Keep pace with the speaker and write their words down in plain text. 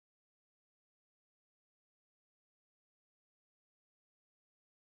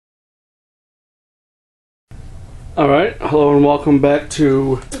Alright, hello and welcome back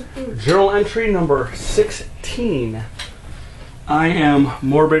to journal entry number 16. I am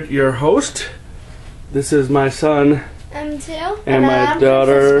Morbid, your host. This is my son. M2. And my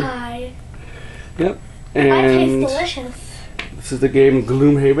daughter. Yep. And Pie tastes delicious. This is the game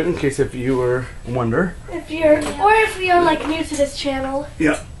Gloomhaven, in case if you were wonder. If you're like new to this channel.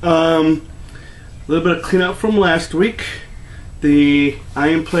 Yeah. A little bit of cleanup from last week. I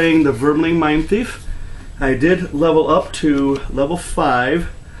am playing the Vermling Mind Thief. I did level up to level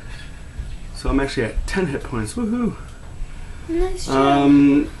 5, so I'm actually at 10 hit points. Woohoo! Nice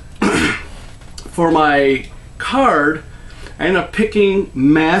job. For my card, I ended up picking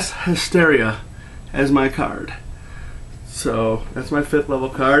Mass Hysteria as my card. So that's my 5th level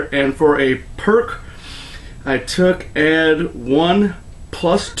card. And for a perk, I took add 1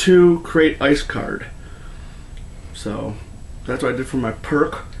 + 2 create ice card. So that's what I did for my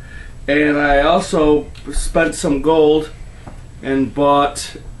perk. And I also spent some gold and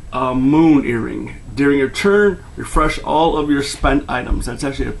bought a moon earring. During your turn, refresh all of your spent items. That's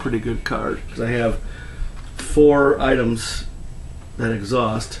actually a pretty good card because I have 4 items that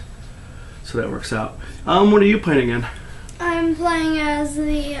exhaust, so that works out. What are you playing again? I'm playing as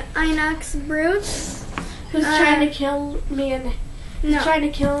the Inox Brute, who's trying to kill me and trying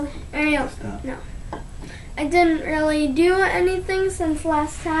to kill Ariel. Stop. No. I didn't really do anything since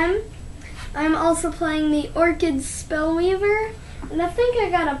last time. I'm also playing the Orchid Spellweaver, and I think I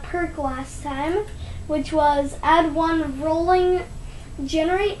got a perk last time, which was add 1 rolling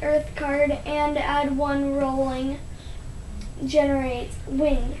generate earth card and add 1 rolling generate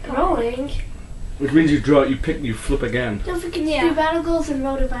wind card. Rolling? Which means you draw, you flip again. Don't forget to do battle goals and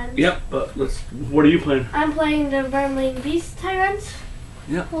road events. Yep, but what are you playing? I'm playing the Vermling Beast Tyrant.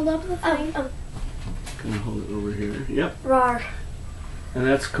 Yep. Hold up the thing. Can I hold it over here? Yep. Roar. And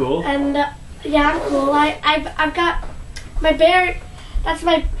that's cool. And yeah, I'm cool. I've got my bear. That's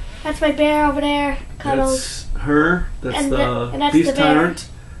my bear over there. Cuddles. That's her. That's the Beast Tyrant.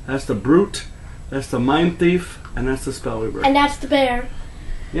 That's the Brute. That's the Mind Thief. And that's the Spellweaver. And that's the bear.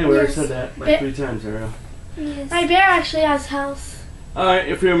 Yeah, we already said that like 3 times, Ariel. Yes. My bear actually has house. Alright,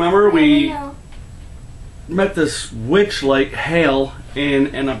 if you remember, we met this witch like Hale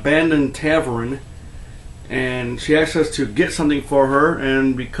in an abandoned tavern. And she asked us to get something for her,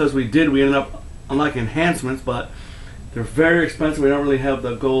 and because we did, we ended up unlocking enhancements, but they're very expensive. We don't really have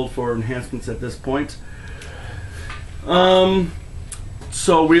the gold for enhancements at this point.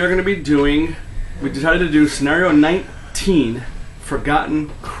 So we are going to be doing, we decided to do scenario 19,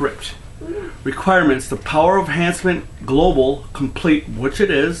 Forgotten Crypt. Requirements: the power of enhancement global complete, which it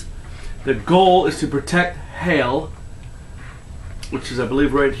is. The goal is to protect Hale, which is I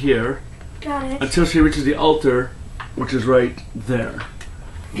believe right here. Got it. Until she reaches the altar, which is right there.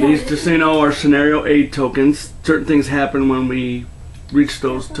 These, just so you know, are scenario aid tokens. Certain things happen when we reach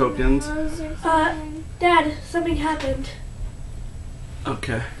those tokens. Dad, something happened.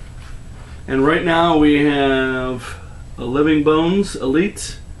 Okay. And right now we have a Living Bones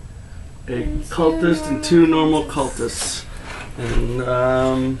Elite, a cultist, and 2 normal cultists. And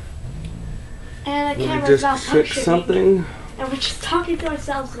the let me camera's just fix something. And we're just talking to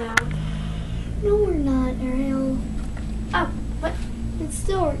ourselves now. No, we're not, Ariel. Oh, what? It's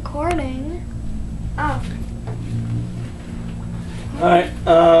still recording. Oh. Alright,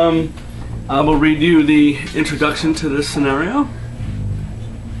 I will read you the introduction to this scenario.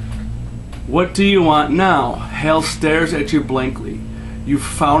 What do you want now? Hale stares at you blankly. You've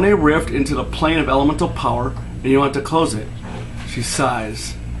found a rift into the plane of elemental power, and you want to close it. She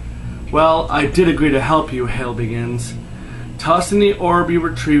sighs. Well, I did agree to help you, Hale begins. Tossing the orb you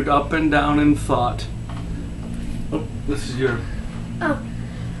retrieved up and down in thought. Oh, this is your... Oh.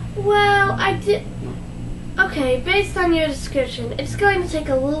 Well, I did... Okay, based on your description, it's going to take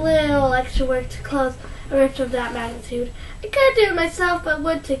a little extra work to close a rift of that magnitude. I could do it myself, but it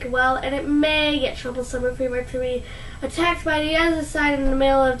would take a while, and it may get troublesome if we were to be attacked by the other side in the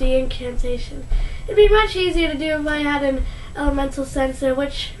middle of the incantation. It'd be much easier to do if I had an elemental sensor,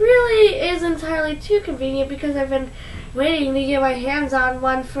 which really is entirely too convenient because I've been waiting to get my hands on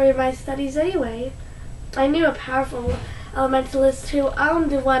one for my studies anyway. I knew a powerful elementalist who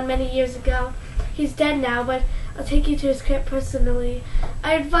owned one many years ago. He's dead now, but I'll take you to his crypt personally.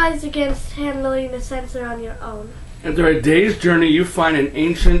 I advise against handling the sensor on your own. After a day's journey, you find an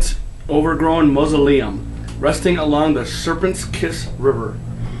ancient, overgrown mausoleum resting along the Serpent's Kiss River.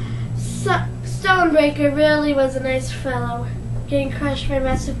 Stonebreaker really was a nice fellow. Getting crushed by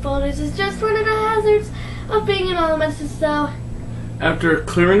massive boulders is just one of the hazards of being an elementalist, though. After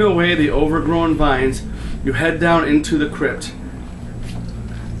clearing away the overgrown vines, you head down into the crypt.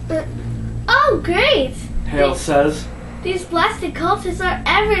 Oh, great! Hale says. These blasted cultists are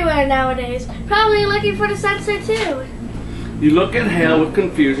everywhere nowadays. Probably looking for the sensor too. You look at Hale with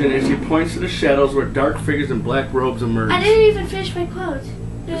confusion as he points to the shadows where dark figures in black robes emerge. I didn't even finish my quote.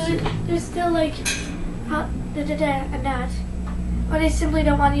 There's still like and that. Or they simply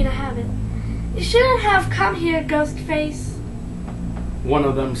don't want you to have it. You shouldn't have come here, ghost face. One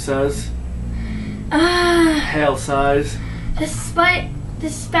of them says. Hale sighs.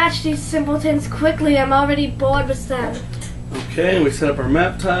 Dispatch these simpletons quickly. I'm already bored with them. Okay, we set up our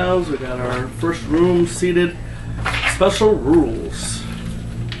map tiles. We got our first room seated. Special rules.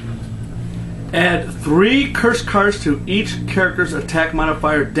 Add 3 curse cards to each character's attack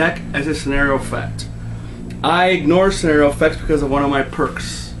modifier deck as a scenario effect. I ignore scenario effects because of one of my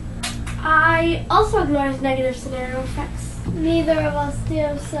perks. I also ignore negative scenario effects. Neither of us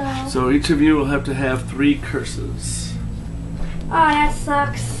do, so... So each of you will have to have 3 curses. Oh, that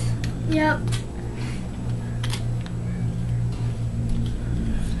sucks. Yep.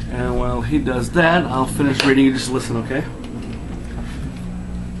 And while he does that, I'll finish reading. You just listen, okay?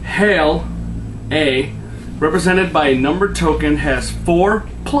 Hale, A, represented by a numbered token, has 4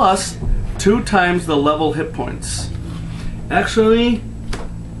 plus 2 times the level hit points. Actually,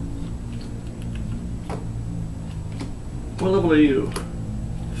 what level are you?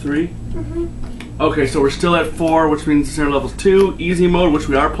 3? Mm-hmm. Okay, so we're still at 4, which means it's in level 2. Easy mode, which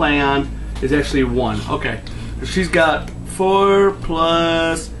we are playing on, is actually 1. Okay, so she's got 4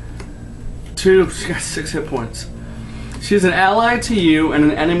 plus 2. She's got 6 hit points. She's an ally to you and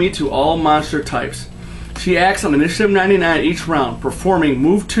an enemy to all monster types. She acts on initiative 99 each round, performing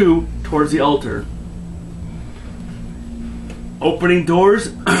move 2 towards the altar. Opening doors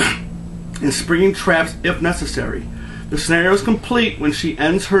and springing traps if necessary. The scenario is complete when she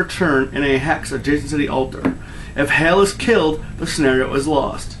ends her turn in a hex adjacent to the altar. If Hale is killed, the scenario is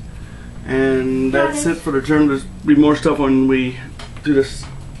lost. And that's it for the turn. There's be more stuff when we do this.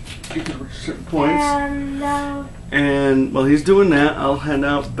 Get to certain points. And while he's doing that, I'll hand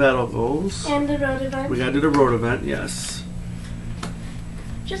out battle goals. And the road event. We gotta do the road event, yes.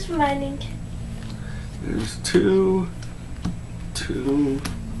 Just reminding. There's 2, 2,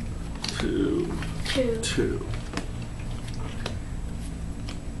 2, 2.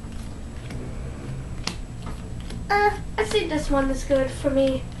 I think this one is good for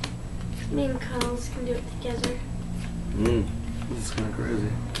me. Me and Carlos can do it together. This is kind of crazy.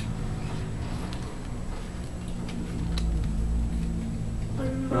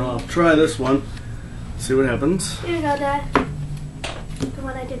 I'll try this one. See what happens. Here you go, Dad. The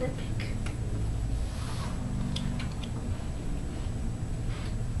one I didn't pick.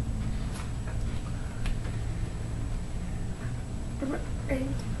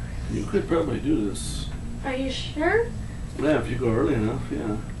 You could probably do this. Are you sure? Yeah, if you go early enough,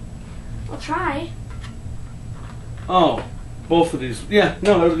 yeah. I'll try. Oh, both of these. Yeah,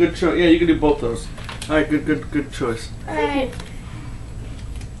 no, that was a good choice. Yeah, you can do both those. Alright, good choice. Alright.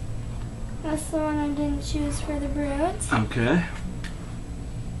 That's the one I didn't choose for the broods. Okay.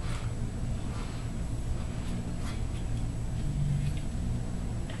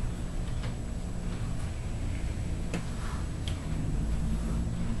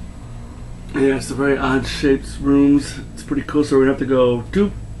 Yeah, it's a very odd shaped rooms. It's pretty cool, so we're gonna have to go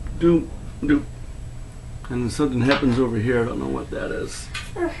doop, doop, doop. And something happens over here, I don't know what that is.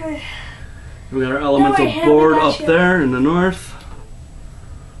 Okay. We got our elemental board up there in the north.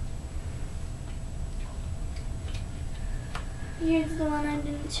 Here's the one I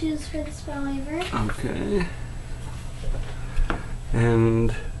didn't choose for the spell waiver. Okay.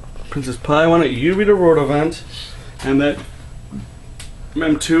 And Princess Pie, why don't you read a road event, and that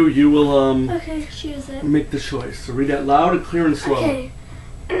M2, you will okay, choose it. Make the choice. So read that loud and clear and slow. Okay.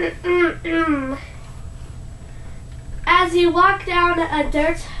 As you walk down a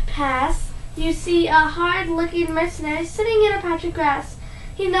dirt path, you see a hard-looking mercenary sitting in a patch of grass.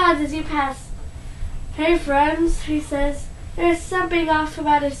 He nods as you pass. Hey friends, he says. There's something off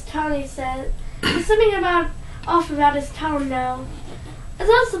about his tone, he says. There's something off about his tone now. I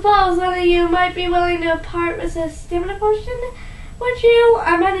don't suppose one of you might be willing to part with a stamina potion? Would you?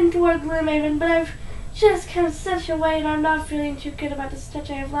 I'm heading toward Gloomhaven, but I've just come such a way and I'm not feeling too good about the stretch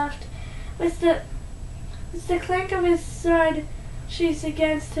I have left. With the clank of his sword sheaths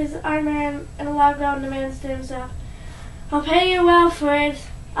against his armor and a loud ground demands to himself. I'll pay you well for it.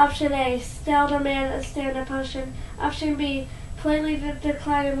 Option A, still demand a stamina potion. Option B, politely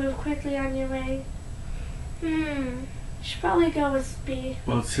decline and move quickly on your way. You should probably go with B.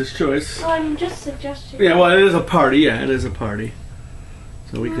 Well, it's his choice. Well, I'm just suggesting. Yeah, well, it is a party. Yeah, it is a party.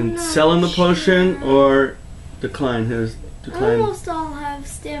 So we can sell him the potion or decline his. Almost all have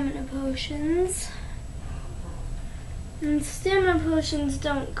stamina potions. And stamina potions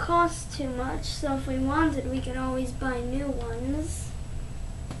don't cost too much, so if we wanted, we could always buy new ones.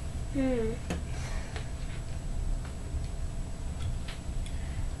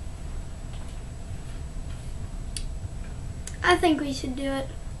 I think we should do it.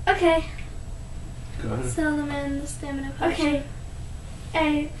 Okay. Go ahead. Sell them in the stamina potion.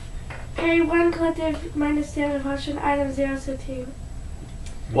 Okay. Pay 1 collective minus stamina potion, item 013.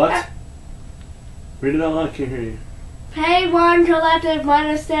 What? Read it out loud, I can't hear you. Pay 1 collective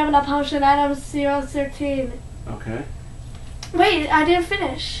minus stamina potion, item 013. Okay. Wait, I didn't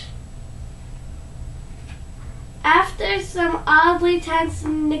finish. After some oddly tense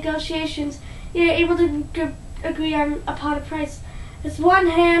negotiations, you're able to agree upon a price. With one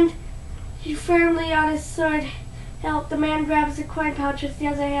hand, firmly on his sword hilt, the man grabs a coin pouch with the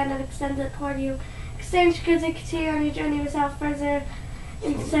other hand and extends it toward you. Exchange goods and continue on your journey without further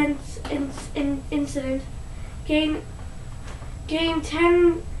incident. Gain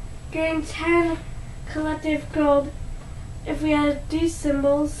 10 collective gold. If we had these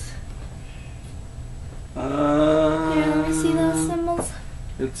symbols. Yeah, let me see those symbols.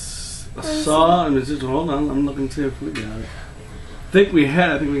 It's a saw, and it's just, hold on, I'm looking to see if we got it. I think we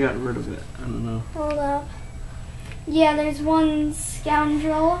got rid of it. I don't know. Hold up. Yeah, there's one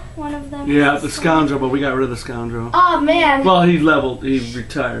scoundrel, one of them. Yeah, the scoundrel, but we got rid of the scoundrel. Oh man. Well, he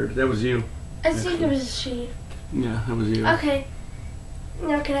retired. That was you. I think it was she. Yeah, that was you. Okay.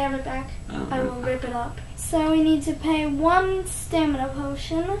 Now can I have it back? I will rip it up. So we need to pay 1 stamina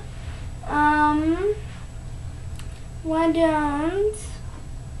potion. Why don't...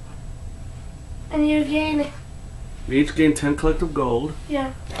 And you gain... We each gain 10 collective gold.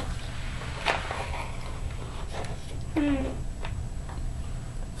 Yeah.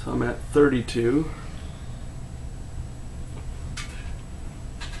 So I'm at 32.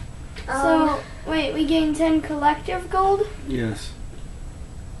 So, wait, we gain 10 collective gold? Yes.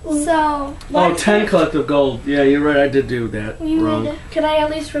 So... Oh, 10 collective gold. Yeah, you're right. I did do that wrong. Can I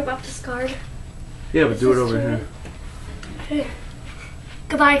at least rip up this card? Yeah, but do it over here. Okay.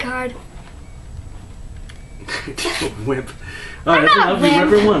 Goodbye, card. Whip. Alright, I'll be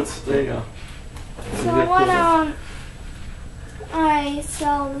ripping once. There you go. So why don't I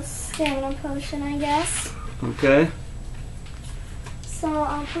sell the stamina potion, I guess. Okay. So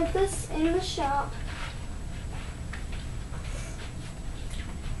I'll put this in the shop.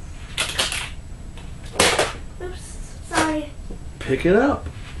 Oops. Sorry. Pick it up.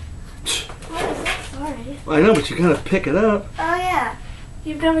 What is that? Sorry. I know, but you gotta pick it up. Oh yeah.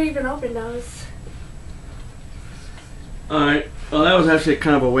 You've never even opened those. Alright. Well, that was actually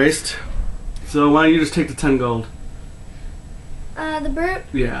kind of a waste. So why don't you just take the 10 gold? The brute?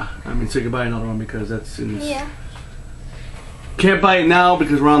 Yeah. I mean, so you can buy another one because that's in... Yeah. Can't buy it now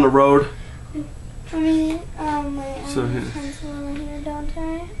because we're on the road. I mean, my So, yeah. pencil over here, don't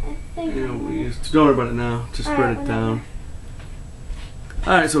I? I think You know, I we will. used to, don't worry about it now. Just spread Alright, it whatever. down.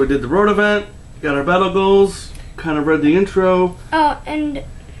 Alright, so we did the road event, got our battle goals, kind of read the intro. Oh, and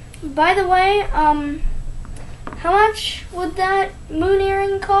by the way, how much would that moon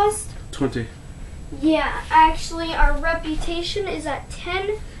earring cost? 20. Yeah, actually, our reputation is at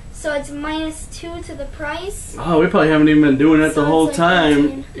 10, so it's -2 to the price. Oh, we probably haven't even been doing it the So whole it's like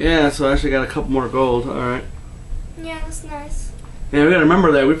time. 13. Yeah, so I actually got a couple more gold. Alright. Yeah, that's nice. Yeah, we gotta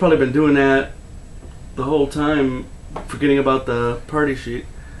remember that. We've probably been doing that the whole time, forgetting about the party sheet.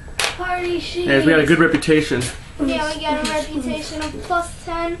 Party sheet. Yeah, we got a good reputation. Yeah, we got a reputation of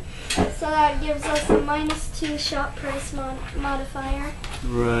 +10, so that gives us a -2 shop price modifier.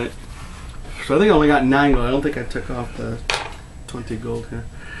 Right. So I think I only got 9 gold. I don't think I took off the 20 gold here.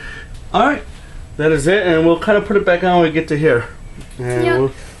 Alright. That is it, and we'll kind of put it back on when we get to here. And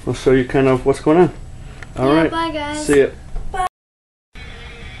Yep. we'll show you kind of what's going on. Alright. Bye, guys. See ya.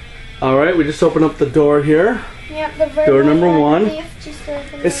 Alright, we just opened up the door here. Yep, the verbal Door number 1. thief just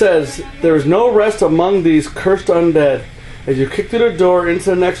opened It says, there is no rest among these cursed undead. As you kick through the door into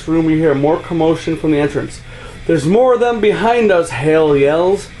the next room, you hear more commotion from the entrance. There's more of them behind us, Hale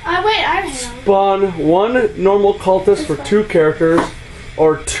yells. Wait, I'm Hale. Spawn 1 normal cultist for 2 characters,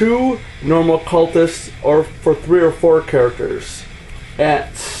 or 2 normal cultists or for 3 or 4 characters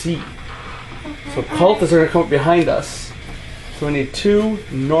at sea. So cultists are going to come up behind us. So we need 2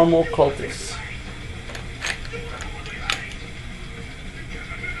 normal cultists.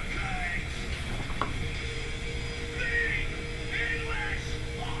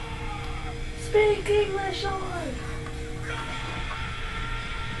 Speak English on.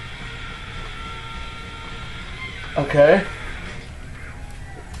 Okay.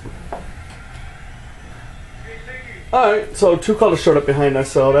 Alright, so 2 cultists showed up behind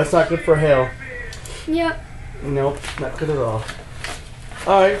us, so that's not good for Hale. Yep. Nope, not good at all.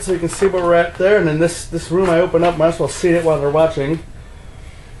 Alright, so you can see where we're at there, and then this room I open up, might as well see it while they're watching.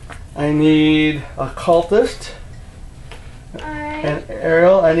 I need a cultist. Alright. And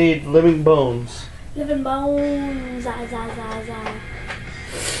Ariel, I need living bones. Living bones. Zah, zah, zah, zah.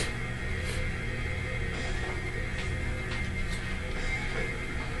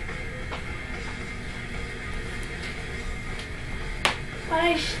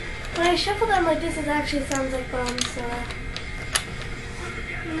 When I shuffle them like this, it actually sounds like bones, so.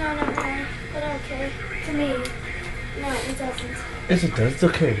 No, no, no. But okay. To me. No, it doesn't. Yes, it does. It's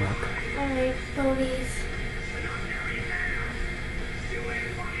okay, Mark. Alright, bonies.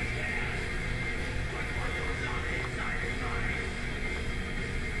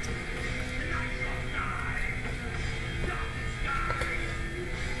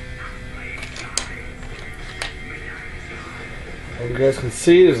 And you guys can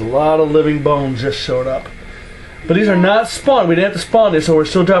see there's a lot of living bones just showed up. But these are not spawned. We didn't have to spawn this, so we're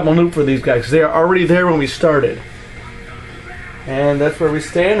still dropping loot for these guys because they are already there when we started. And that's where we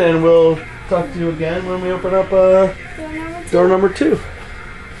stand, and we'll talk to you again when we open up door number 2.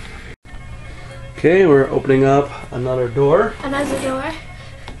 Okay, we're opening up another door. Another door.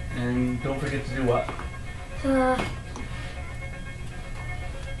 And don't forget to do what? I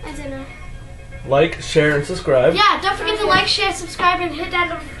don't know. Like, share, and subscribe. Yeah, don't forget to like, share, subscribe, and hit that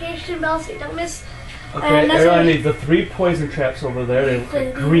notification bell so you don't miss. Okay, Ariel, I need the 3 poison traps over there. They look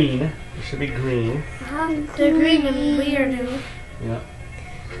like green. They should be green. They're green and weird. Yeah.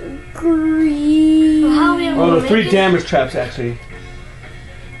 Green. Well, how are we able Oh, to the 3 make it? damage traps, actually.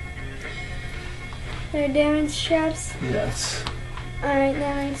 They're damage traps. Yes. Alright,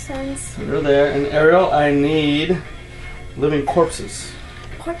 that makes sense. So they're there. And Ariel, I need living corpses.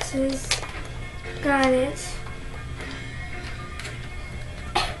 Corpses. Got it.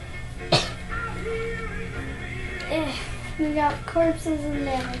 We got corpses and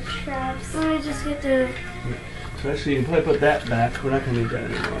damage traps. Let me just get the. So actually, you can probably put that back. We're not going to need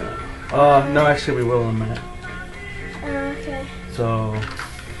that anymore. No, actually, we will in a minute. Okay. So,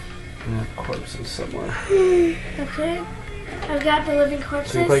 we have corpses somewhere. Okay. I've got the living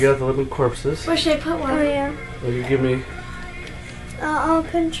corpses. So you probably got the living corpses. Where should I put one? Oh, yeah. Will you give me? I'll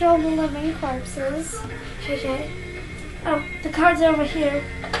control the living corpses. Okay. Oh, the cards are over here.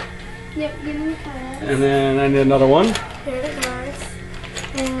 Yep, give me cards. And then I need another one. Here are the cards.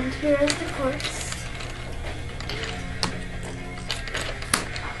 And here is the corpse.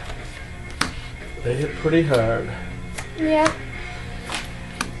 They hit pretty hard. Yep.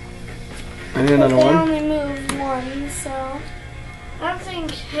 I need But another they one. only move one, so. I don't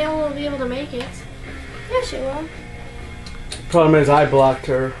think Hale will be able to make it. Yeah, she will. Problem is, I blocked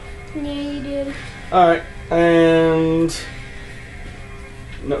her. Yeah, you did. Alright, and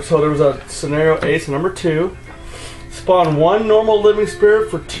no, so there was a scenario ace number 2. Spawn 1 normal living spirit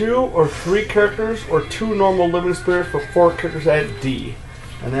for 2 or 3 characters, or 2 normal living spirits for 4 characters at D.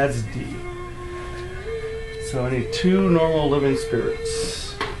 And that's D. So I need 2 normal living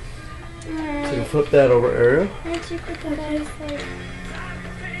spirits. So you Alright. flip that over, Ariel. Where'd you put the dice? Like,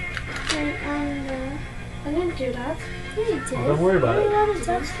 right on the. I didn't do that. Yeah, you did. Well, don't worry about You're it. allowed to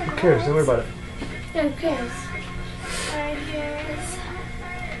touch the Who cares? Don't worry about it. Yeah, who cares? Alright, here's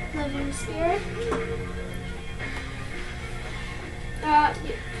living spirit. How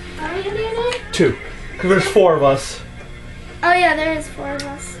many do you need? 2. Because there's 4 of us. Oh yeah, there is 4 of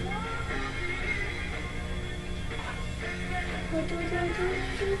us. What do we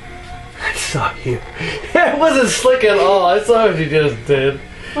do? I saw you. It wasn't slick at all. I saw what you just did.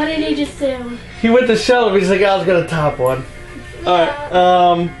 What did he just do? He went to shell him. He's like, I was gonna top one.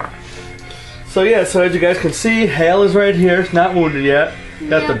 Alright, so yeah, so as you guys can see, Hale is right here. It's not wounded yet.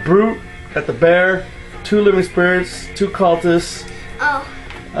 Got the brute, got the bear, 2 living spirits, 2 cultists,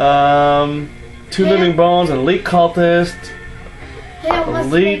 Oh. 2 living bones, an elite cultist, Hale must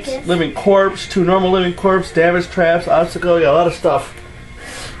make elite it. living corpse, 2 normal living corpse, damage traps, obstacle, got a lot of stuff.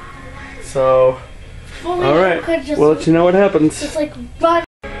 So, Well, alright, could just, we'll let you know what happens. just like run.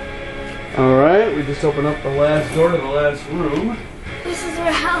 Alright, we just opened up the last door to the last room. This is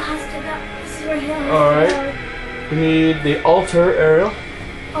where Hal has to go. This is where Hal has Alright. to We need the altar, Ariel. go.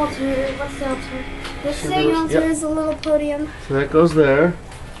 Altar. What's the altar? This So thing there's- also yep. is a little podium. So that goes there.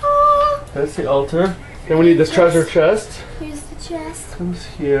 Oh, That's the altar. Then we need this treasure chest. here's the chest. Comes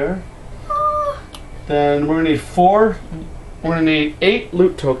here. Oh, Then we're gonna need 4. We're gonna need 8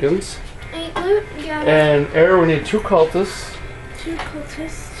 loot tokens. 8 loot. Got it. And Ariel, we need 2 cultists. 2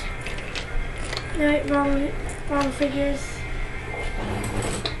 cultists. No, wrong figures.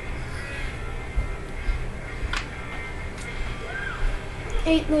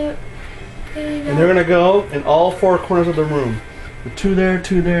 8 loot. There you go. And they're gonna go in all 4 corners of the room. The 2 there,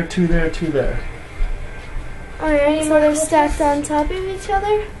 2 there, 2 there, 2 there. Alright, so they're stacked on top of each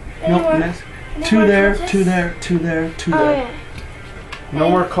other? Nope, next. 2 there, 2 there, 2 there, 2 there. Okay. No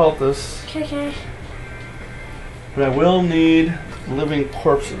more cultists. Okay. But I will need living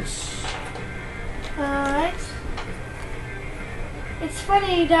corpses. Alright. It's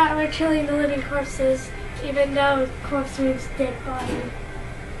funny that we're killing the living corpses, even though corpse means dead body.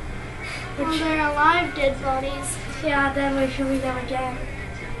 Well, they're alive dead bodies. Yeah, then we're killing them again.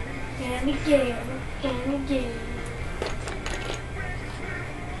 And again. And again.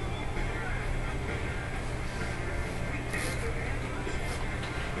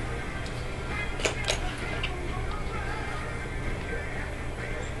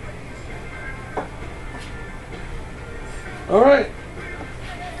 Alright.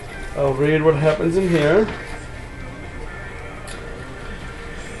 I'll read what happens in here.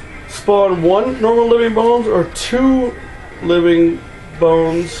 Spawn 1 normal living bones or 2 living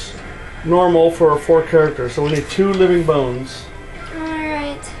bones normal for 4 characters. So we need 2 living bones.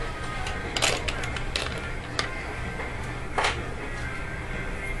 Alright.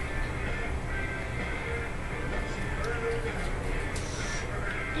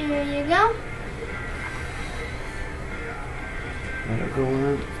 Here you go. That'll go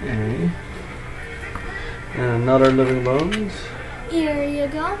in A. And another living bones. Here you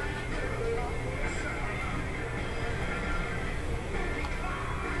go.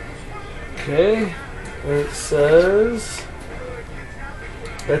 Okay. It says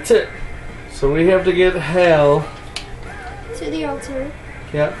that's it. So we have to get Hal. To the altar.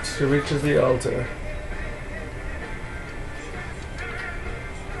 Yep, she reaches the altar.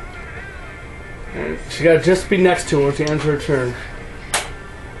 And she got to just be next to him when she ends her turn.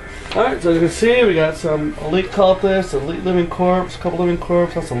 Alright, so as you can see, we got some elite cultists, elite living corpse, a couple living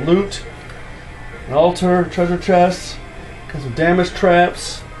corpse, got some loot, an altar, treasure chest, got some damage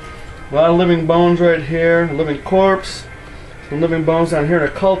traps, a lot of living bones right here, a living corpse, some living bones down here,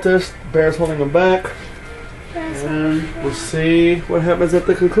 and a cultist, bear's holding them back. And we'll see what happens at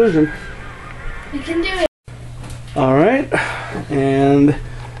the conclusion. We can do it. Alright, and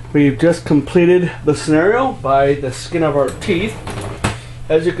we've just completed the scenario by the skin of our teeth.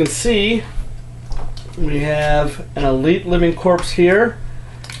 As you can see, we have an elite living corpse here.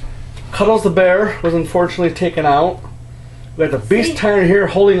 Cuddles the bear was unfortunately taken out. We got the beast tyrant here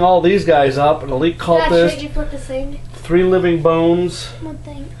holding all these guys up, an elite cultist. Should you put the thing? 3 living bones. What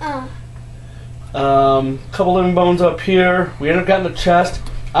thing? Oh. Couple living bones up here. We ended up getting the chest.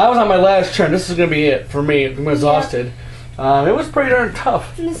 I was on my last turn. This is going to be it for me. I'm exhausted. It was pretty darn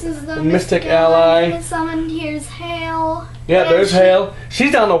tough. This is the Mystic ally. Summoned. Here's Hale. Yeah, there's Hale.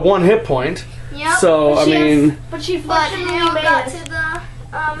 She's down to 1 hit point. Yep. So, I mean... But she But fortunately Hale made got it. to the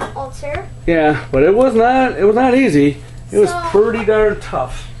altar. Yeah, but it was not easy. It was So- pretty darn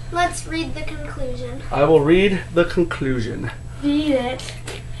tough. Let's read the conclusion. I will read the conclusion. Read it.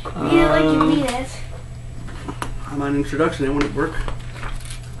 Read it like you mean it. I'm on introduction. It wouldn't work.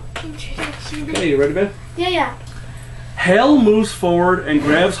 Introduction. Okay, you ready, Ben? Yeah. Hale moves forward and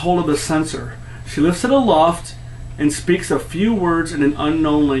grabs hold of the censer. She lifts it aloft and speaks a few words in an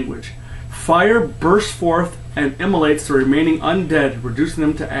unknown language. Fire bursts forth and immolates the remaining undead, reducing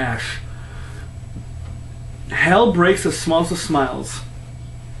them to ash. Hale breaks the smallest of smiles.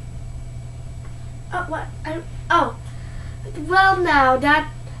 What? Well, now that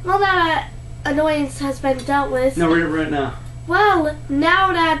annoyance has been dealt with. No, read it right now. Well,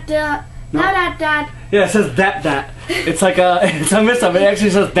 now that Yeah, it says that. It's like it's a mix up. It actually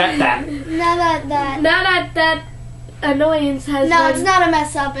says that. Now that annoyance has No, been, it's not a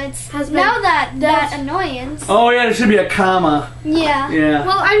mess up. It's has been now that dealt- annoyance. Oh yeah, there should be a comma. Yeah. Yeah.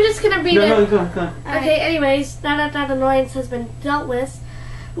 Well, I'm just gonna read No, it. go. Okay, anyways, now that annoyance has been dealt with,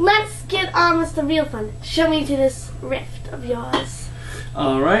 let's get on with the real fun. Show me to this rift of yours.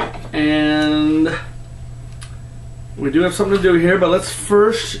 Alright, and we do have something to do here, but let's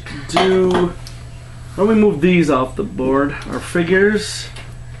first do... Why don't we move these off the board? Our figures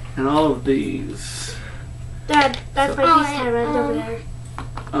and all of these. Dad, that's my Oh, peace tyrant over there.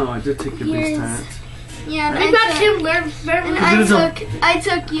 Oh, I did take your beast Here's- tyrant. Yeah. And We've got two And vermin. I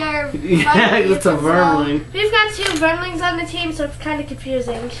took your. Yeah, it's a as well. vermling. We've got two vermlings on the team, so it's kind of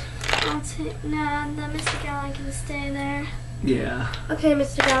confusing. I'll take. Nah, the Mystic Ally can stay there. Yeah. Okay,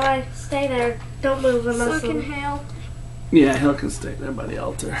 Mr. Galli, stay there. Don't move unless So can Hale. Yeah, Hale can stay there by the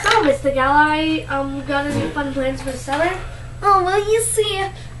altar. So, Mr. Galli, got any fun plans for the summer? Oh, well, you see,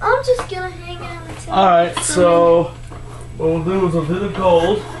 I'm just gonna hang out until. Alright, so what we'll do is we'll do the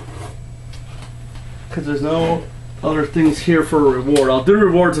gold. Because there's no other things here for a reward. I'll do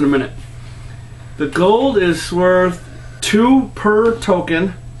rewards in a minute. The gold is worth 2 per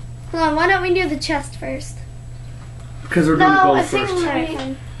token. Hold on, why don't we do the chest first? Because we're doing No, gold I think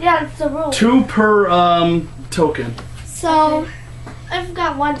first. yeah, it's the rule. 2 per token. So, I've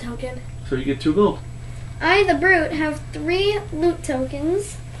got 1 token. So you get 2 gold. I, the brute, have 3 loot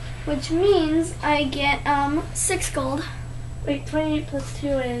tokens, which means I get 6 gold. Wait, 28 plus 2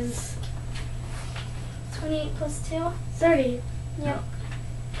 is 28 plus 2? 30. Yep.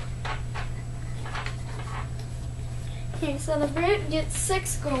 Okay, so the brute gets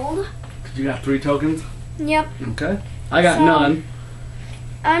 6 gold. You got 3 tokens? Yep. Okay. I got So- none.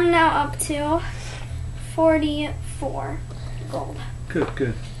 I'm now up to 44 gold.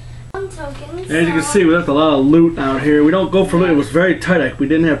 Good. 1 token. As you can see, we left a lot of loot out here. We don't go for loot. It was very tight. Like, we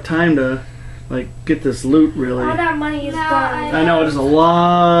didn't have time to get this loot really. All that money is No, gone. I know there's a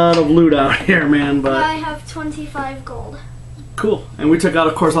lot of loot out here, man, I but have 25 gold. cool. And we took out,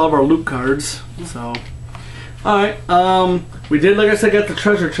 of course, all of our loot cards. So, all right. We did, like I said, get the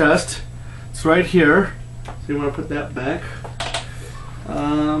treasure chest. It's right here. So you want to put that back.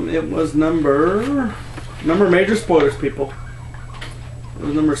 It was number major spoilers, people. It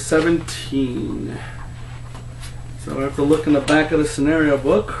was number 17. So I have to look in the back of the scenario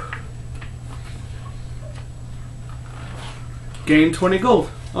book. Gain 20 gold.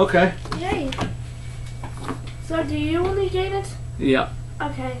 Okay. Yay. So do you only gain it? Yeah.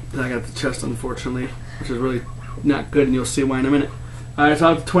 Okay. I got the chest, unfortunately, which is really not good, and you'll see why in a minute. Alright, so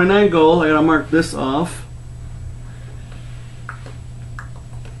I have 29 gold. I gotta mark this off.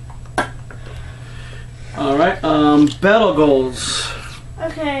 Alright, battle goals.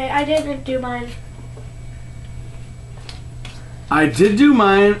 Okay, I didn't do mine. I did do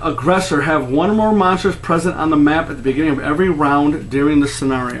mine. Aggressor, have 1 or more monsters present on the map at the beginning of every round during the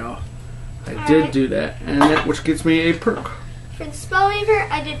scenario. I did Alright. do that, and that which gets me a perk. For the Spellweaver,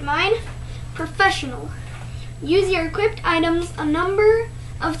 I did mine. Professional. Use your equipped items a number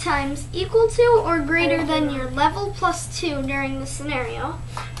of times equal to or greater than your level plus 2 during the scenario,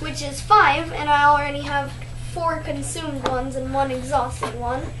 which is 5, and I already have 4 consumed ones and 1 exhausted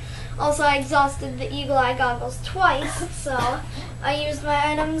one. Also, I exhausted the Eagle Eye Goggles twice, so I used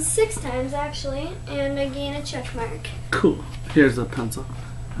my items 6 times actually, and I gain a check mark. Cool. Here's the pencil.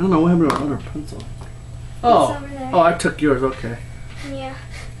 I don't know what happened to our other pencil. Oh, over there. I took yours. Okay. Yeah.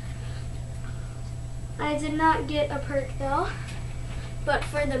 I did not get a perk though. But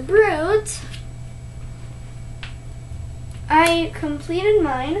for the brute, I completed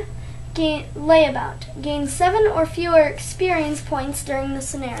mine. Layabout. Gain 7 or fewer experience points during the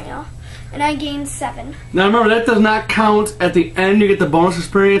scenario. And I gained 7. Now remember, that does not count at the end. You get the bonus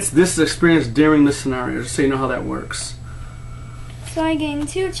experience. This is experience during the scenario, just so you know how that works. So I gained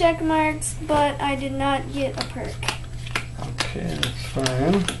 2 check marks, but I did not get a perk. Okay, that's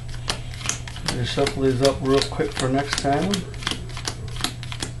fine. Just shuffle these up real quick for next time.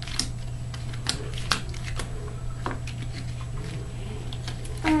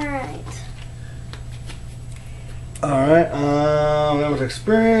 Alright. Alright, that was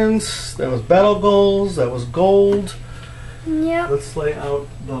experience, that was battle goals, that was gold. Yep. Let's lay out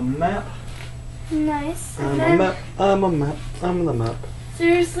the map. Nice. I'm on the map.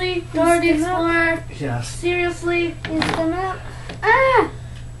 Seriously? Dora the Explorer? Yes. Seriously? Is the map. Ah!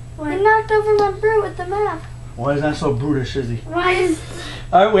 I knocked over my brute with the map. Why is that so brutish, is he? Why is...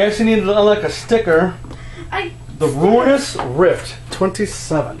 Alright, we actually need to unlock a sticker. The Ruinous Rift,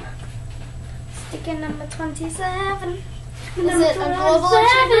 27. Sticker number 27. Is Number it a global 27.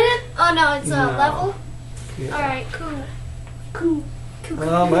 achievement? Oh no, it's a No. level? Yeah. Alright, cool. Cool.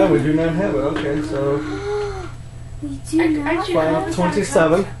 Oh man, we do not have it. Okay, so We do I not. do have fine.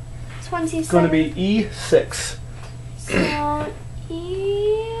 27. 27. It's going to be E6. So,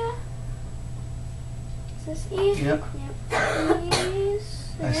 E... Is this E? Yep. Yep.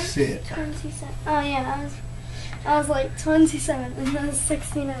 E6. I see it. 27. Oh yeah, I was like 27 and then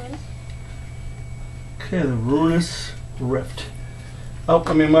 69. Okay, the Ruinous Rift. Oh,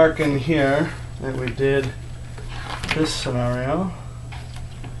 let me mark in here that we did this scenario.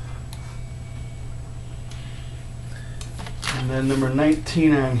 And then number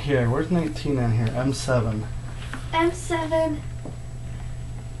 19 on here. Where's 19 on here? M7. M7.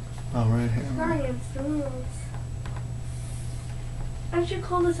 Oh, right here. Ryan Fools. Aren't you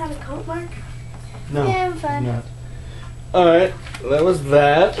called us out a coat mark? No, Yeah, I'm fine. not. Alright, that was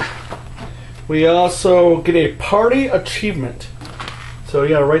that. We also get a party achievement. So you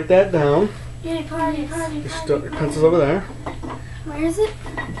gotta write that down. Yay, party. Your pencil's over there. Where is it?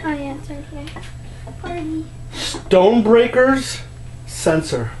 Oh yeah, it's right here. Party. Stonebreaker's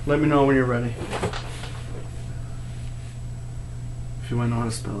Sensor. Let me know when you're ready. If you want to know how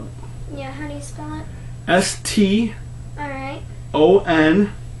to spell it. Yeah, how do you spell it? STONEBAK Alright.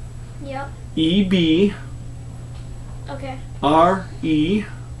 Yep. Okay.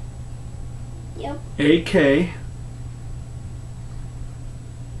 Yep.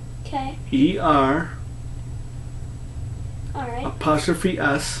 Okay. Alright. apostrophe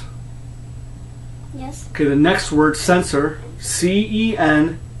S. Yes. Okay, the next word, censor,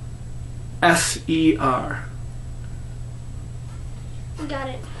 CENSER. Got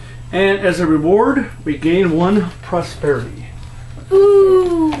it. And as a reward, we gain 1 prosperity,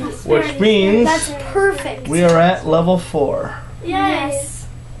 Ooh. which means That's perfect. we are at level 4. Yes.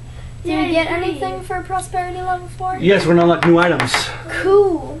 Do you get anything for prosperity level 4? Yes, we're gonna unlock new items.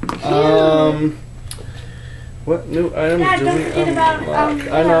 Cool. What new items Dad, do don't we forget about, unlock?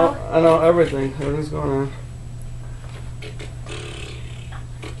 I know everything. Everything's going on.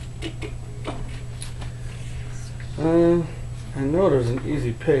 I know there's an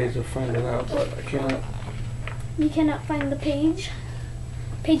easy page to find it out, but I can't. You cannot find the page.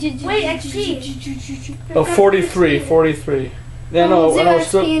 Pages. Wait, XP. Oh, 43. Yeah, no, I know we're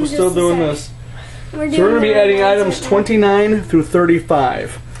still doing this. So we're going to be adding items 29 through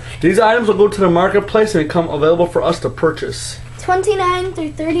 35. These items will go to the marketplace and become available for us to purchase. 29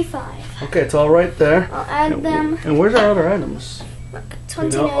 through 35. Okay, it's all right there. I'll add them. And where's our other items?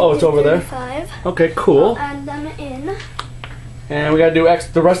 29 Oh, it's through over there. 35. Okay, cool. I'll add them in. And we got to do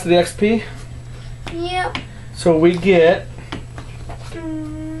the rest of the XP. Yep. So we get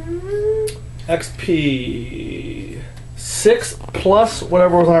Mm, XP 6 plus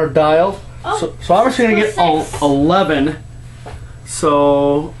whatever was on our dial. Oh, So I'm actually going to get 6. 11.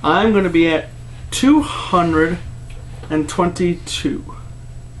 So I'm going to be at 222.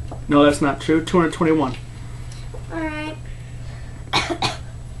 No, that's not true. 221. Alright.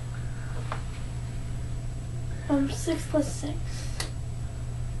 6 plus 6.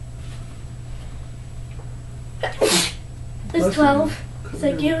 It's 12.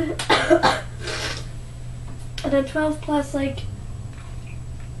 Thank you. And then 12 plus, like,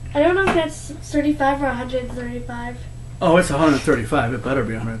 I don't know if that's 35 or 135. Oh, it's 135. It better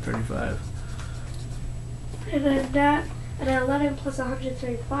be 135. And then that, and then 11 plus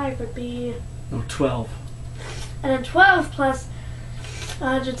 135 would be, No, 12. and then 12 plus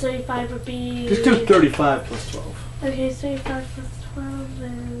 135 would be. Just do 35 plus 12. Okay, 35 plus 12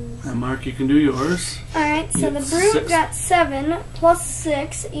 is. And Mark, you can do yours. Alright, so the It's brute 6. got 7 plus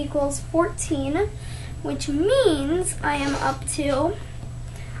 6 equals 14, which means I am up to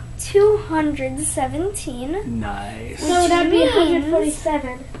 217. Nice. So that'd be means-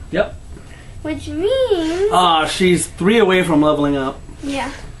 147. Yep. Which means, Ah, she's 3 away from leveling up.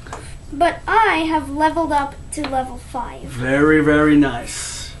 yeah. But I have leveled up to level 5. Very, very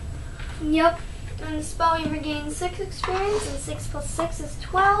nice. Yep. And the spell we regain 6 experience, and 6 plus 6 is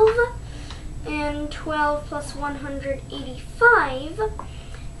 12. And 12 plus 185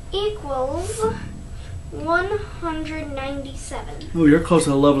 equals 197. Oh, you're close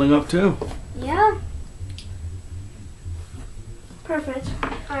to leveling up too. Yeah. Perfect.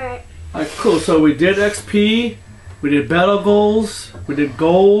 Alright. Alright, cool. So we did XP, we did battle goals, we did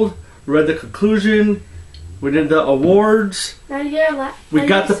gold, we read the conclusion, we did the awards, Now you're we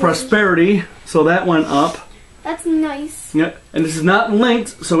got the prosperity, so that went up. That's nice. Yeah, and this is not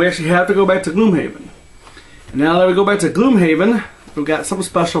linked, so we actually have to go back to Gloomhaven. And now that we go back to Gloomhaven, we've got something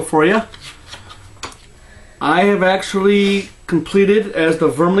special for you. I have actually completed as the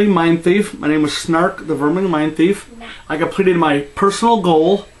Vermling Mind Thief. My name is Snark, the Vermling Mind Thief. I completed my personal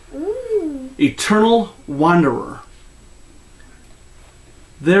goal, Ooh. Eternal Wanderer.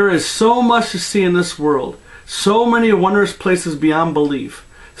 There is so much to see in this world. So many wondrous places beyond belief.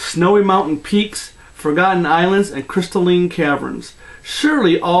 Snowy mountain peaks, forgotten islands, and crystalline caverns.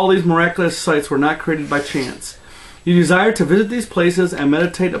 Surely all these miraculous sights were not created by chance. You desire to visit these places and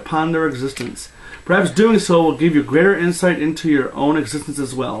meditate upon their existence. Perhaps doing so will give you greater insight into your own existence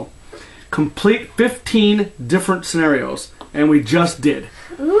as well. Complete 15 different scenarios, and we just did.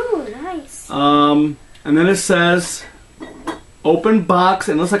 Ooh, nice. And then it says, open box,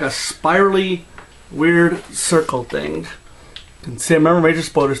 and it looks like a spirally weird circle thing. And see, remember major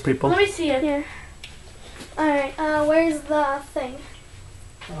spoilers, people. Let me see it. Here. Alright, where's the thing?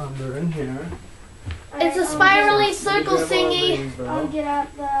 They're in here. It's a Alright, spirally circle thingy. I'll get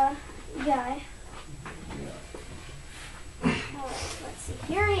out the guy. Alright, let's see.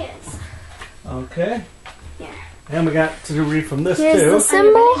 Here he is. Okay. Yeah. And we got to read from this Here's too. the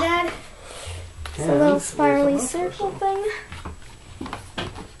symbol. Dad. It's a little spirally circle thing.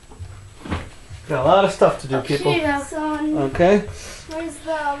 Got a lot of stuff to do, people. Here you go. So, Okay. where's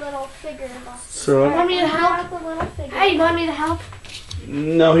the little figure box? So Want me to help? The little figure. Hey, you want me to help?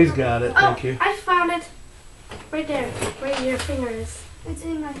 No, he's got it. Oh, Thank you. I found it. Right there. Where your finger is. It's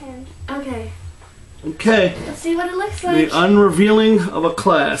in my hand. Okay. Okay. Let's see what it looks like. The unrevealing of a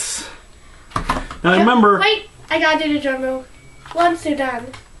class. Now remember. Wait, I gotta do the drum roll. Once you're done.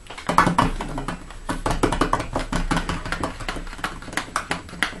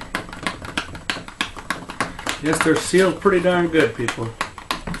 Yes, they're sealed pretty darn good, people.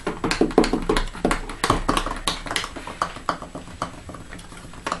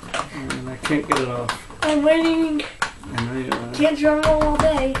 And I can't get it off. I'm waiting. I know you are. Can't drum roll all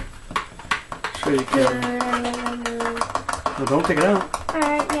day. Sure you can. No, don't take it out.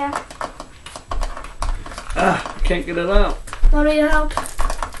 Alright, yeah. Ah, I can't get it out. Want me to help?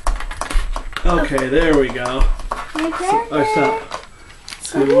 Okay, there we go. Right there. Oh, stop. Let's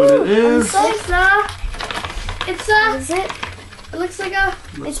see what it is. It's Is it? it looks like a,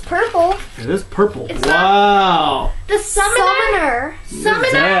 It's purple. It is purple. It's Wow. the summoner. Look at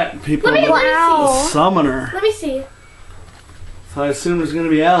Summoner. that, people. Let me Wow. The summoner. Let me see. So I assume there's going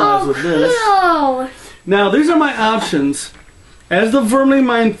to be allies with this. Oh, Now, these are my options. As the Vermling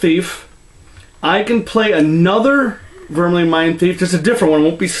Mind Thief, I can play another Vermling Mind Thief, just a different one. It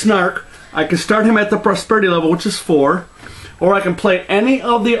won't be Snark. I can start him at the Prosperity level, which is 4. Or I can play any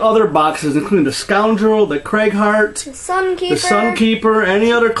of the other boxes, including the Scoundrel, the Craighheart, The Sunkeeper. the Sunkeeper,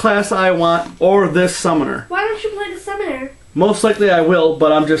 any other class I want, or this Summoner. why don't you play the summoner? Most likely I will,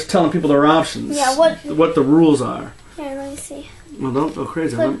 but I'm just telling people their options. Yeah, what the rules are. Here, let me see. Well, don't go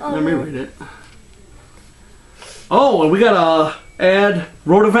crazy. Flip Let me over. read it. Oh, and we gotta add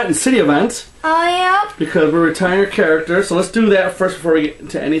road event and city event Oh, yeah. because we're retiring our character. So let's do that first before we get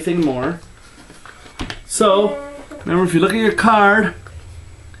into anything more. So, remember, if you look at your card,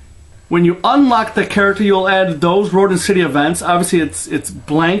 when you unlock the character, you'll add those road and city events. Obviously, it's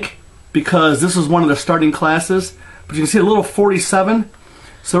blank because this is one of the starting classes. But you can see a little 47.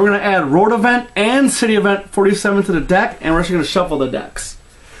 So we're going to add road event and city event 47 to the deck, and we're actually going to shuffle the decks.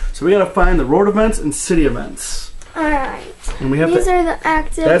 So we got to find the road events and city events. Alright. And we have These to, are the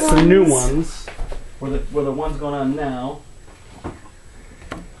active that's ones. the new ones. Where the ones going on now.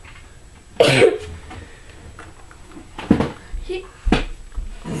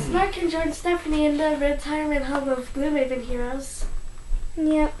 Snark can join Stephanie in the retirement home of Gloomhaven Heroes.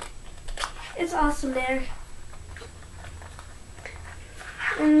 Yep. It's awesome there.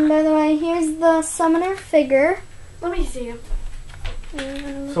 And by the way, here's the summoner figure. Let me see him.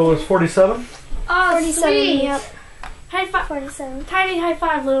 So it's 47? Oh, 47, sweet. yep. High five. 47. Tiny high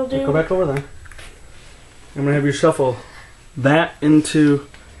five, little dude. Go back over there. I'm going to have you shuffle that into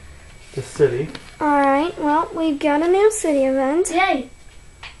the city. Alright, well, we've got a new city event. Yay.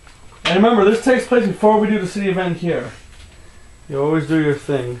 And remember, this takes place before we do the city event here. You always do your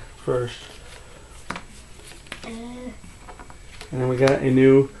thing first. And then we got a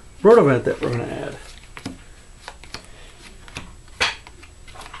new road event that we're going to add.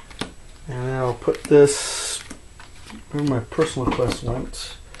 And I'll put this where my personal quest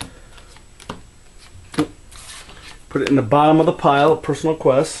went. Put it in the bottom of the pile of personal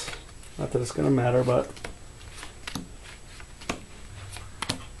quests. Not that it's going to matter, but...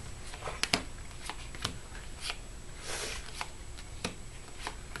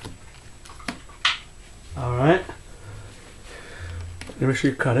 Alright. Make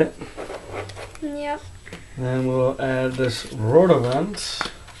sure you cut it. Yep. Then we'll add this road event.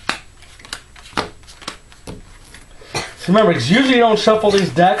 So remember, because usually you don't shuffle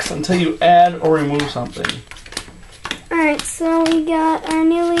these decks until you add or remove something. Alright, so we got our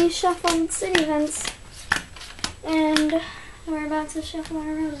newly shuffled city events. And we're about to shuffle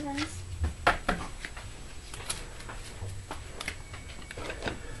our road events.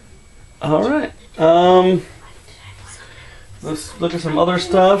 Alright. Let's look at some other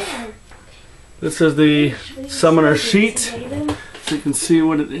stuff. This is the summoner sheet. So you can see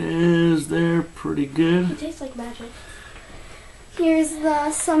what it is there. Pretty good. It tastes like magic. Here's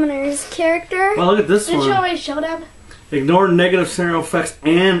the summoner's character. Well, look at this Did you one. already show them? Ignore negative scenario effects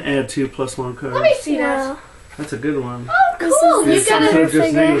and add 2 +1 cards. Let me see Yeah. that. That's a good one. Oh, cool. This is You the gotta, summoner Just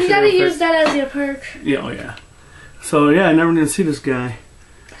figure. negative you gotta scenario use effects. that as your perk. Yeah, oh yeah. So yeah, I never even see this guy.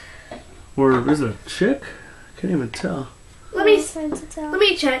 Or is it a chick? Can't even tell. Let me It's hard to tell. let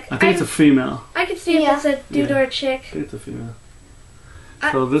me check. I think it's a female. I can see if Yeah. it's a dude Yeah. or a chick. I think it's a female.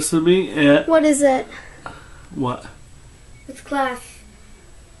 I- So this would be it. What is it? What? It's class.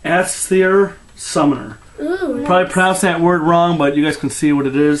 Aether Summoner. Ooh. Probably pronounced that word wrong, but you guys can see what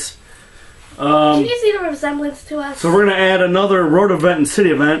it is. Can you see the resemblance to us? So we're gonna add another road event and city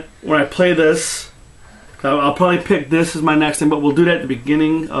event when I play this. I'll probably pick this as my next thing, but we'll do that at the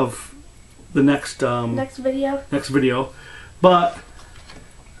beginning of the next Next video. next video. But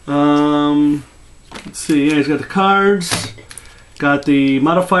Let's see. Yeah, he's got the cards, got the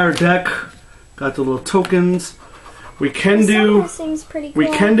modifier deck, got the little tokens. We can do. Seems pretty cool. We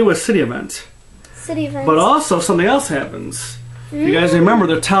can do a city event. City events. But also something else happens. If you guys remember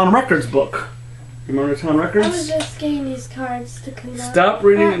the Town Records book. Remember the Town Records? I was just getting these cards to clean up. Stop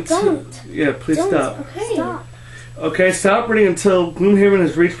reading until. Don't. Yeah, please Don't. stop. Okay. Stop. Okay, stop reading until Gloomhaven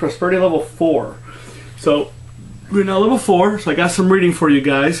has reached prosperity level 4. So, we're now level 4, so I got some reading for you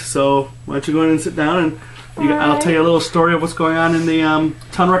guys. So, why don't you go ahead and sit down and I'll tell you a little story of what's going on in the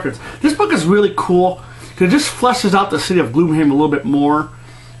Town Records. This book is really cool because it just fleshes out the city of Gloomhaven a little bit more.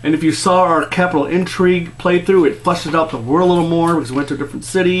 And if you saw our Capital Intrigue playthrough, it fleshes out the world a little more because we went to a different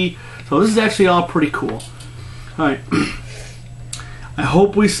city. So this is actually all pretty cool. Alright. I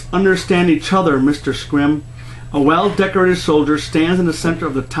hope we understand each other, Mr. Scrim. A well-decorated soldier stands in the center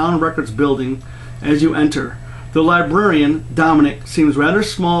of the Town Records building as you enter. The librarian, Dominic, seems rather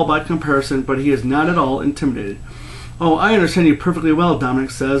small by comparison, but he is not at all intimidated. Oh, I understand you perfectly well,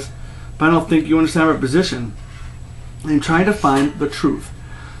 Dominic says, but I don't think you understand our position. I'm trying to find the truth.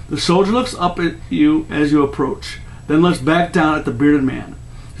 The soldier looks up at you as you approach, then looks back down at the bearded man.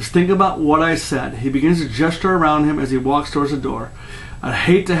 Just think about what I said. He begins to gesture around him as he walks towards the door. I'd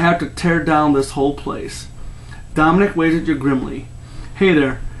hate to have to tear down this whole place. Dominic waves at you grimly. Hey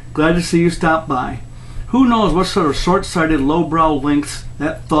there, glad to see you stop by. Who knows what sort of short-sighted, lowbrow lengths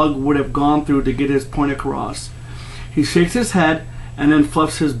that thug would have gone through to get his point across. He shakes his head and then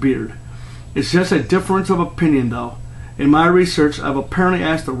fluffs his beard. It's just a difference of opinion, though. In my research, I've apparently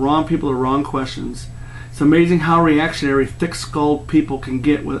asked the wrong people the wrong questions. It's amazing how reactionary, thick-skulled people can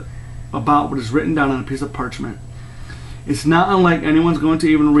get about what is written down on a piece of parchment. It's not unlike anyone's going to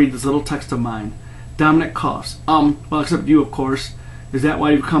even read this little text of mine. Dominic coughs. Well, except you, of course. Is that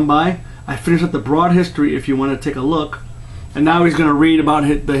why you've come by? I finished up the broad history if you want to take a look. And now he's going to read about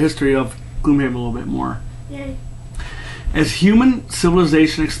the history of Gloomhaven a little bit more. Yay. As human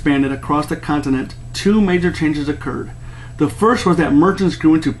civilization expanded across the continent, two major changes occurred. The first was that merchants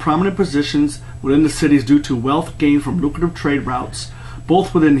grew into prominent positions within the cities due to wealth gained from lucrative trade routes,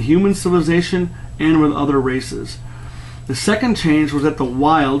 both within human civilization and with other races. The second change was that the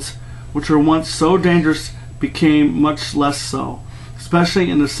wilds, which were once so dangerous, became much less so, especially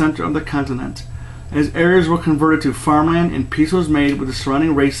in the center of the continent, as areas were converted to farmland and peace was made with the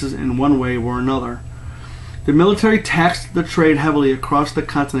surrounding races in one way or another. The military taxed the trade heavily across the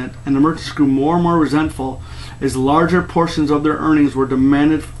continent, and the merchants grew more and more resentful as larger portions of their earnings were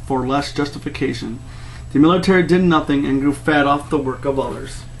demanded for less justification. The military did nothing and grew fat off the work of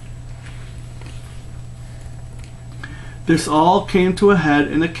others. This all came to a head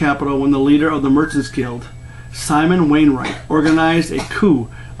in the capital when the leader of the Merchants Guild, Simon Wainwright, organized a coup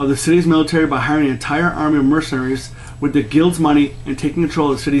of the city's military by hiring an entire army of mercenaries with the guild's money and taking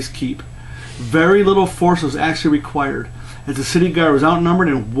control of the city's keep. Very little force was actually required, as the city guard was outnumbered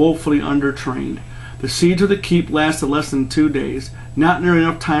and woefully undertrained. The siege of the keep lasted less than 2 days, not nearly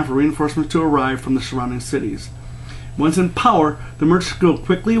enough time for reinforcements to arrive from the surrounding cities. Once in power, the Merchants Guild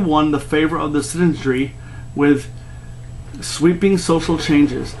quickly won the favor of the citizenry with sweeping social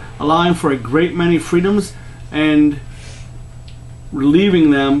changes, allowing for a great many freedoms and relieving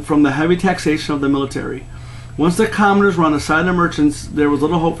them from the heavy taxation of the military. Once the commoners were on the side of the merchants, there was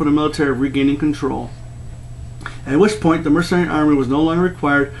little hope for the military of regaining control. At which point, the mercenary army was no longer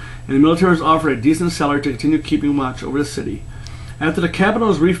required, and the military was offered a decent salary to continue keeping watch over the city. After the capital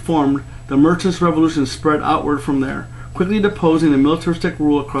was reformed, the merchants' revolution spread outward from there, quickly deposing the militaristic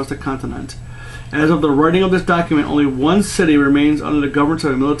rule across the continent. As of the writing of this document, only one city remains under the governance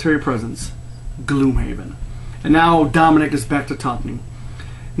of a military presence, Gloomhaven. And now Dominic is back to talking.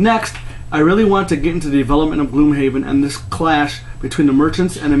 Next, I really want to get into the development of Gloomhaven and this clash between the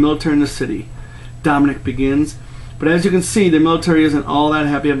merchants and the military in the city. Dominic begins, but as you can see, the military isn't all that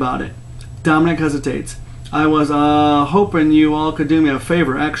happy about it. Dominic hesitates. I was hoping you all could do me a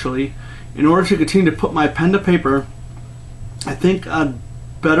favor, actually. In order to continue to put my pen to paper, I think I'd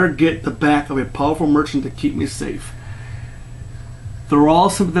better get the back of a powerful merchant to keep me safe. They're all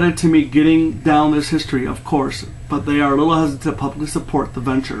sympathetic to me getting down this history, of course, but they are a little hesitant to publicly support the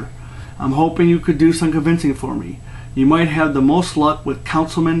venture. I'm hoping you could do some convincing for me. You might have the most luck with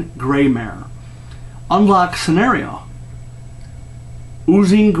Councilman Greymare. Unlock scenario.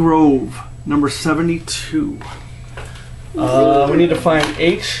 Oozing Grove, number 72. We need to find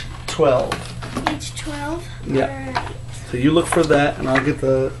H12. H12? Yeah. Alright. So you look for that, and I'll get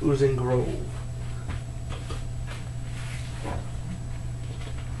the Oozing Grove.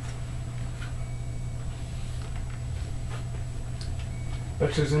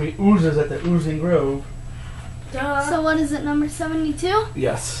 Bet there's going to be oozes at the Oozing Grove. Duh. So what is it, number 72?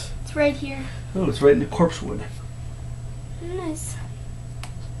 Yes. It's right here. Oh, it's right in the corpse wood. Nice.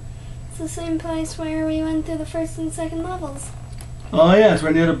 It's the same place where we went through the first and second levels. Oh yeah, it's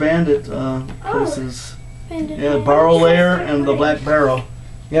right near the bandit places. Bandit Yeah, the Island. Barrel Lair and the Black Barrel.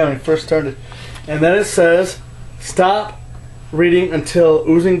 Yeah, when it first started. And then it says, stop reading until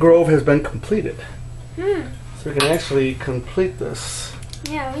Oozing Grove has been completed. Hmm. So we can actually complete this.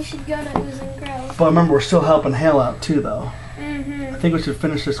 Yeah, we should go to Oozing Grove. But remember, we're still helping Hale out too, though. Mm-hmm. I think we should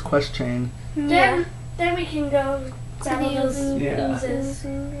finish this quest chain. Yeah. Then we can go To battle the those Yeah. oozes.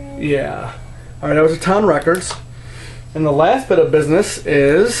 Yeah. Alright, that was the town records. And the last bit of business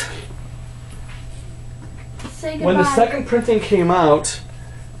is, Say goodbye. when the second printing came out,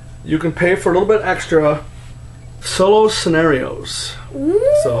 you can pay for a little bit extra solo scenarios.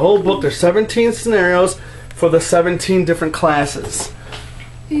 It's a whole book. There's 17 scenarios for the 17 different classes.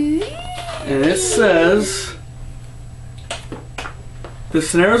 And it says the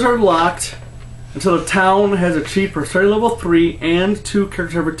scenarios are locked until the town has achieved prosperity level 3 and 2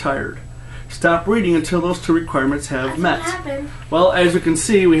 characters have retired. Stop reading until those 2 requirements have That's met. what happened. Well, as you can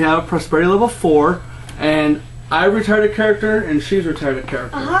see, we have prosperity level 4, and I retired a character, and she's retired a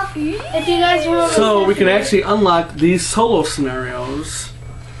character. If you guys want So we can actually unlock these solo scenarios.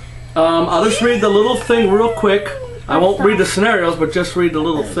 I'll just read the little thing real quick. I won't read the scenarios, but just read the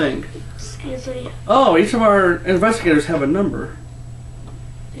little thing. Excuse me. Oh, each of our investigators have a number.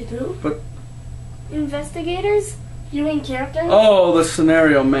 They do? Investigators? You mean characters? Oh, the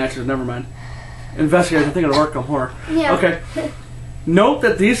scenario matches. Never mind. Investigators, I think it'll work on horror. Yeah. Okay. Note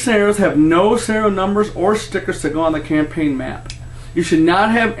that these scenarios have no scenario numbers or stickers to go on the campaign map. You should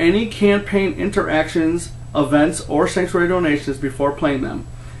not have any campaign interactions, events, or sanctuary donations before playing them.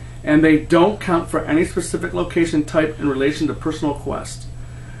 And they don't count for any specific location type in relation to personal quest.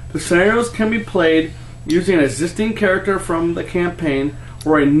 The scenarios can be played using an existing character from the campaign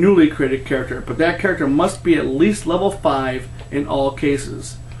or a newly created character, but that character must be at least level 5 in all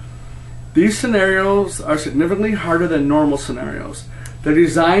cases. These scenarios are significantly harder than normal scenarios. They're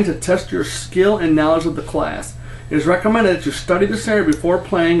designed to test your skill and knowledge of the class. It is recommended that you study the scenario before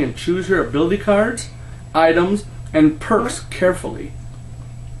playing and choose your ability cards, items, and perks carefully.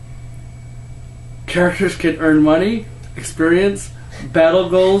 Characters can earn money, experience, battle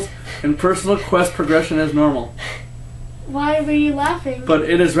goals, and personal quest progression as normal. Why were you laughing? But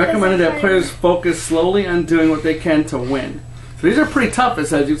it is recommended that players focus slowly on doing what they can to win. So these are pretty tough, it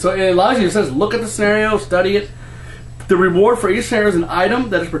says. So it allows you, it says, look at the scenario, study it. The reward for each scenario is an item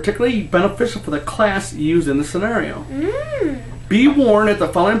that is particularly beneficial for the class used in the scenario. Be warned that the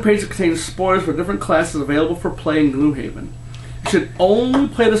following page contains spoilers for different classes available for play in Gloomhaven. You should only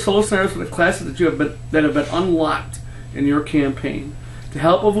play the solo scenarios for the classes that have been unlocked in your campaign. To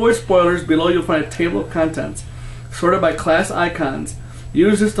help avoid spoilers, below you'll find a table of contents sorted by class icons.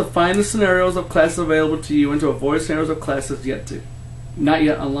 Use this to find the scenarios of classes available to you and to avoid scenarios of classes not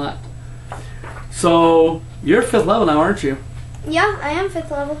yet unlocked. So, you're 5th level now, aren't you? Yeah, I am 5th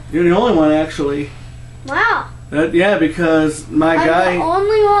level. You're the only one, actually. Wow. Yeah, because my I'm guy the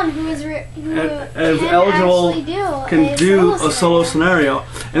only one who is eligible can do a solo scenario. scenario.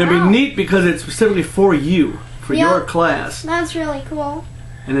 And it'd be Wow. neat because it's specifically for you, for Yeah. your class. That's really cool.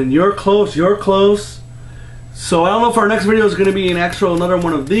 And then you're close. So I don't know if our next video is going to be another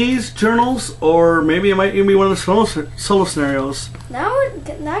one of these journals, or maybe it might even be one of the solo scenarios.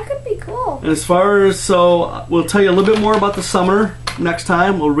 That could be cool. And as far as, so we'll tell you a little bit more about the summer next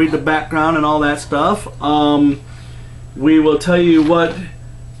time. We'll read the background and all that stuff. We will tell you what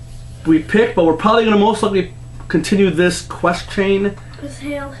we picked, but we're probably going to most likely continue this quest chain. With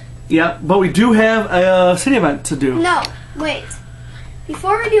Hale. Yeah, but we do have a city event to do. No, wait.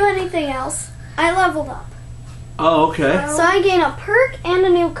 Before we do anything else, I leveled up. Oh, okay. So I gain a perk and a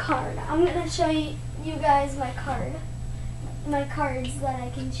new card. I'm going to show you guys my cards that I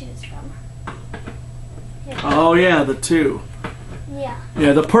can choose from. Here. Oh, yeah, the 2. Yeah.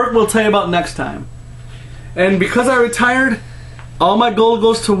 Yeah, the perk we'll tell you about next time. And because I retired, all my gold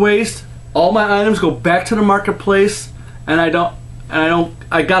goes to waste. All my items go back to the marketplace, and I got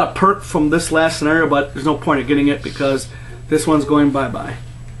a perk from this last scenario, but there's no point in getting it because this one's going bye-bye.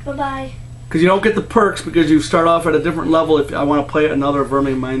 Bye-bye. Because you don't get the perks because you start off at a different level if I want to play another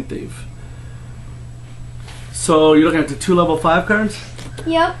Vermilion Mind Thief. So you're looking at the 2 level 5 cards?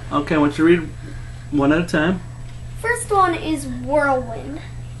 Yep. Okay, I want you to read one at a time. First one is Whirlwind.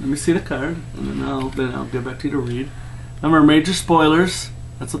 Let me see the card, and then I'll get back to you to read. Remember, major spoilers.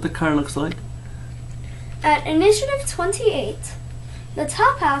 That's what the card looks like. At Initiative 28, the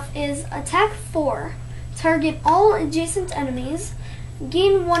top half is Attack 4. Target all adjacent enemies.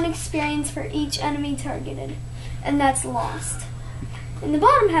 Gain 1 experience for each enemy targeted. and that's lost. In the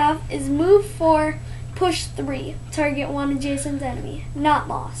bottom half is move 4, push 3, target 1 adjacent enemy, not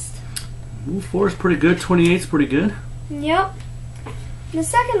lost. Move 4 is pretty good. 28 is pretty good. Yep. The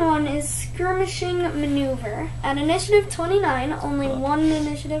second one is skirmishing maneuver. At initiative 29, only one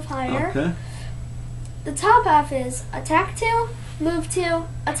initiative higher. Okay. The top half is attack 2, move 2,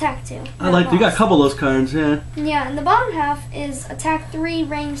 attack 2. I like. You got a couple of those cards, yeah. Yeah, and the bottom half is attack 3,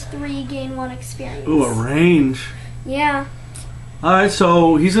 range 3, gain 1 experience. Ooh, a range. Yeah. All right,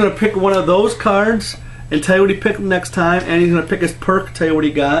 so he's gonna pick one of those cards and tell you what he picked next time, and he's gonna pick his perk, tell you what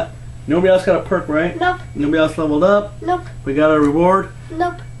he got. Nobody else got a perk, right? Nope. Nobody else leveled up. Nope. We got a reward.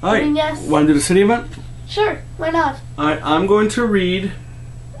 Nope. All right. I mean, yes. Want to do the city event? Sure. Why not? All right. I'm going to read.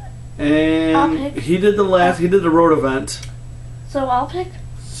 I'll And pick. he did the last. He did the road event. So I'll pick.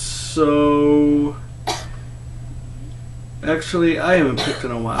 So actually, I haven't picked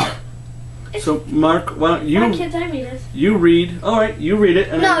in a while. So Mark, why don't Why you can't I read it? read? All right, you read it.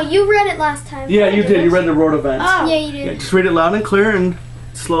 And No, you read it last time. yeah, you did. You read the road event. Oh. Yeah, you Yeah, did. just read it loud and clear and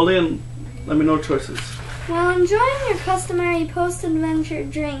slowly, and let me know choices. While enjoying your customary post-adventure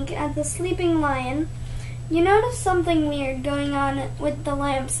drink at the Sleeping Lion, you notice something weird going on with the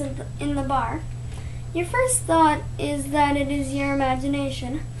lamps in the bar. Your first thought is that it is your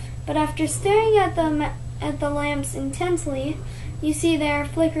imagination, but after staring at the lamps intensely, you see they are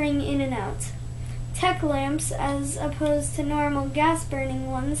flickering in and out. Tech lamps, as opposed to normal gas-burning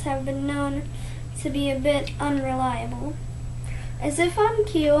ones, have been known to be a bit unreliable. As if on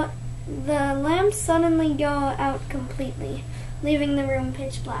cue, the lamps suddenly go out completely, leaving the room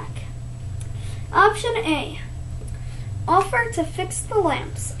pitch black. Option A. Offer to fix the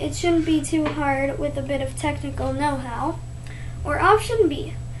lamps. It shouldn't be too hard with a bit of technical know-how. Or option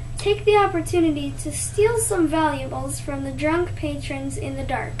B. Take the opportunity to steal some valuables from the drunk patrons in the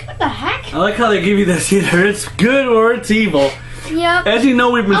dark. What the heck? I like how they give you this either it's good or it's evil. Yep. As you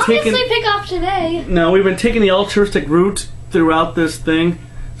know, we've been Obviously taking pick option A. we've been taking the altruistic route throughout this thing.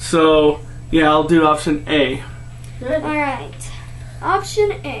 So yeah, I'll do option A. Good. Alright.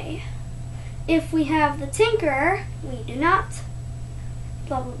 Option A. If we have the Tinkerer, we do not.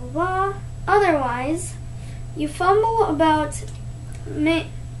 Blah blah blah blah. Otherwise, you fumble about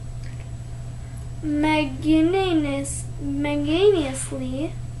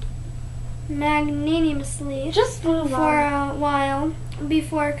magnanimously Just move for on. a while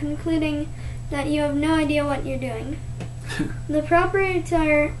before concluding that you have no idea what you're doing. The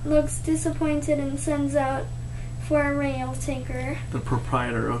proprietor looks disappointed and sends out for a rail tinkerer. The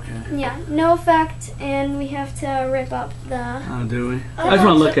proprietor, okay. Yeah, no effect, and we have to rip up the... Oh, do we? I just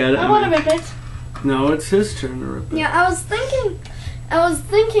want to look at it. I want to rip it. No, it's his turn to rip it. Yeah, I was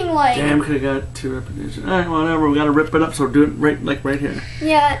thinking like... Damn, could have got 2 repetitions. Alright, whatever, we gotta rip it up, so do it right here.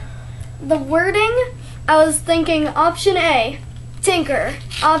 Yeah, the wording, I was thinking option A, tinker.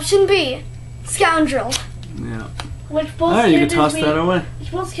 Option B, scoundrel. Yeah. Which both Alright, you can characters toss we, that away.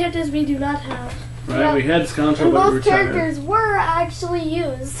 which both characters we do not have. Right, Yeah. we had Scoundrel, And but we both retired. characters were actually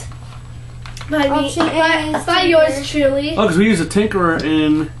used. By me, Option A is by Tinker. yours truly. Oh, because we used a Tinkerer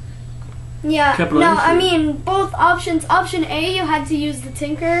in... Yeah, Capital no, entry. I mean both options. Option A, you had to use the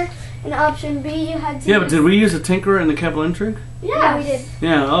tinker, and option B, you had to Yeah, use... but did we use a Tinkerer in the Capital Intrigue? Yeah, we did.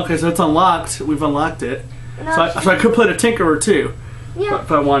 Yeah, okay, so it's unlocked. We've unlocked it. And So option- I could play the Tinkerer too, yeah,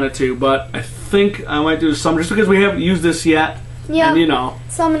 if I wanted to, but I think I might do the Summoner, just because we haven't used this yet, yeah. and you know.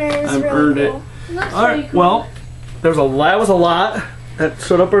 Summoner is I've really earned it. cool. That's Alright, pretty cool. well, that was a lot that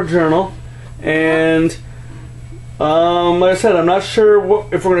showed up our journal, and like I said, I'm not sure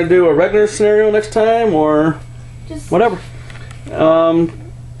if we're going to do a regular scenario next time, or Just whatever.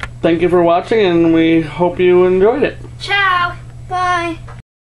 Thank you for watching, and we hope you enjoyed it. ciao. Bye.